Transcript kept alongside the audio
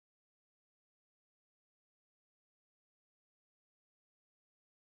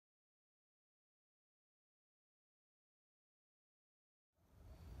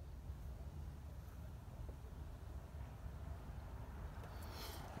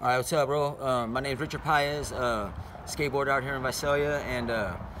All right, what's up, bro? My name's Richard Paez, skateboarder out here in Visalia, and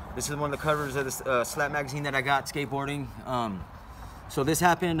this is one of the covers of this Slap magazine that I got, skateboarding. So this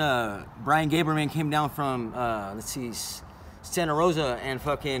happened, Brian Gaberman came down from, let's see, Santa Rosa, and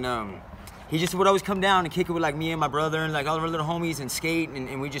fucking, he just would always come down and kick it with like me and my brother and like all of our little homies and skate,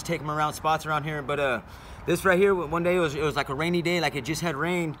 and we just take him around spots around here. But this right here, one day it was like a rainy day, like it just had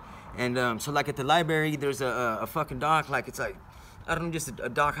rained, and so like at the library, there's a fucking dock, like it's like, I don't know, just a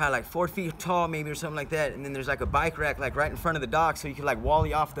dock high, like 4 feet tall maybe or something like that. And then there's like a bike rack like right in front of the dock, so you could like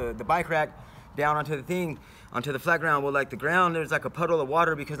wally off the bike rack down onto the thing, onto the flat ground. Well, like the ground, there's like a puddle of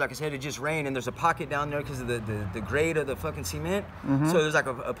water because like I said, it just rained, and there's a pocket down there because of the grade of the fucking cement. So there's like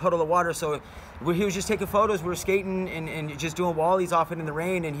a puddle of water. So he was just taking photos. We were skating and just doing wallies off it in the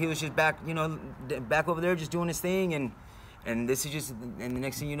rain, and he was just back, you know, back over there just doing his thing. And this is just, and the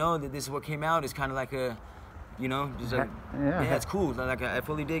next thing you know, this is what came out. It's kind of like a, you know, just like, yeah, it's cool. Like I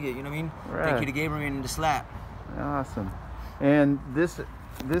fully dig it. You know what I mean? Right. Thank you to Gaberman and the Slap. Awesome. And this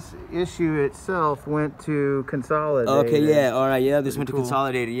issue itself went to Consolidated. Okay, yeah, all right, yeah, this went to cool.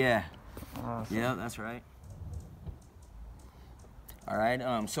 Consolidated, yeah. Awesome. Yeah, that's right. All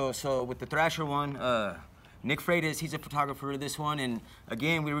right, so with the Thrasher one, Nik Freitas, he's a photographer of this one, and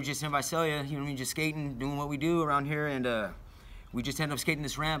again, we were just in Visalia, you know what I mean, just skating, doing what we do around here, and we just ended up skating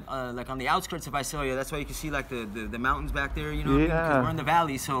this ramp, like on the outskirts of Visalia. That's why you can see like the mountains back there, you know, because we're in the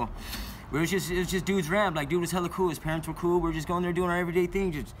valley. So it was just dude's ramp. Like, dude was hella cool. His parents were cool. We were just going there doing our everyday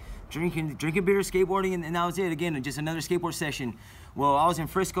thing, just drinking beer, skateboarding, and that was it. Again, just another skateboard session. Well, I was in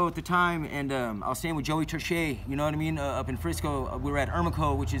Frisco at the time, and I was staying with Joey Thrasher, you know what I mean, up in Frisco. We were at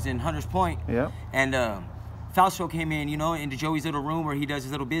Ermico, which is in Hunters Point. Yeah. And Fausto came in, you know, into Joey's little room where he does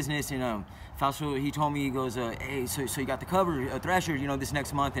his little business, and Fausto, he told me, he goes, hey, so you got the cover, Thrasher, you know, this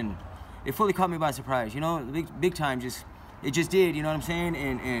next month, and it fully caught me by surprise, you know, big time, it just did, you know what I'm saying,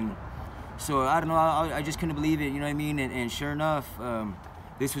 and so, I don't know, I just couldn't believe it, you know what I mean, and sure enough,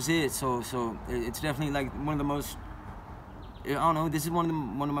 this was it, so it's definitely like one of the most, I don't know, this is one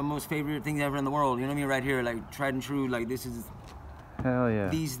of my most favorite things ever in the world, you know what I mean, right here, like, tried and true, like, this is, hell yeah.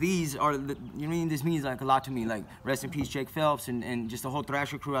 These are, you know what I mean? This means like a lot to me. Like, rest in peace, Jake Phelps, and just the whole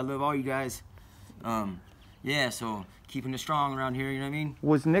Thrasher crew. I love all you guys. Yeah, so keeping it strong around here, you know what I mean?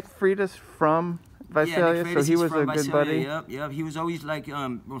 Was Nik Freitas from Visalia? Yeah, Nik Freitas, so he was a good buddy? Yep. He was always like,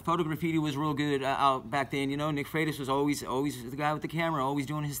 when photo graffiti was real good out back then, you know, Nik Freitas was always the guy with the camera, always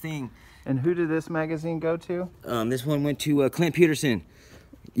doing his thing. And who did this magazine go to? This one went to Clint Peterson.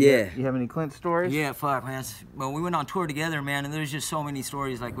 Yeah. You have any Clint stories? Yeah, fuck, man. Well, we went on tour together, man, and there's just so many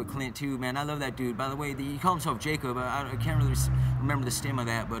stories like with Clint too, man. I love that dude. By the way, he called himself Jacob. I can't really remember the stem of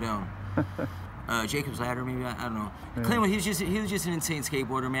that, but Jacob's ladder, maybe. I don't know. Yeah. Clint, he was just an insane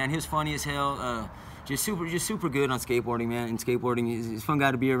skateboarder, man. He was funny as hell. Just super good on skateboarding, man. And skateboarding, he's a fun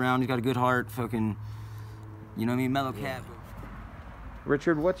guy to be around. He's got a good heart. Fucking, you know what I mean? Mellow cat.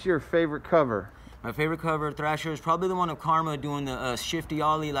 Richard, what's your favorite cover? My favorite cover of Thrasher is probably the one of Karma doing the shifty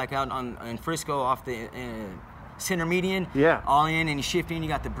ollie, like out in Frisco off the center median. Yeah. All in, and he's shifting. You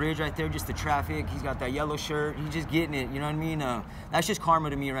got the bridge right there, just the traffic. He's got that yellow shirt. He's just getting it, you know what I mean? That's just Karma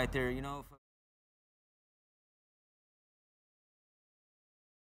to me right there, you know?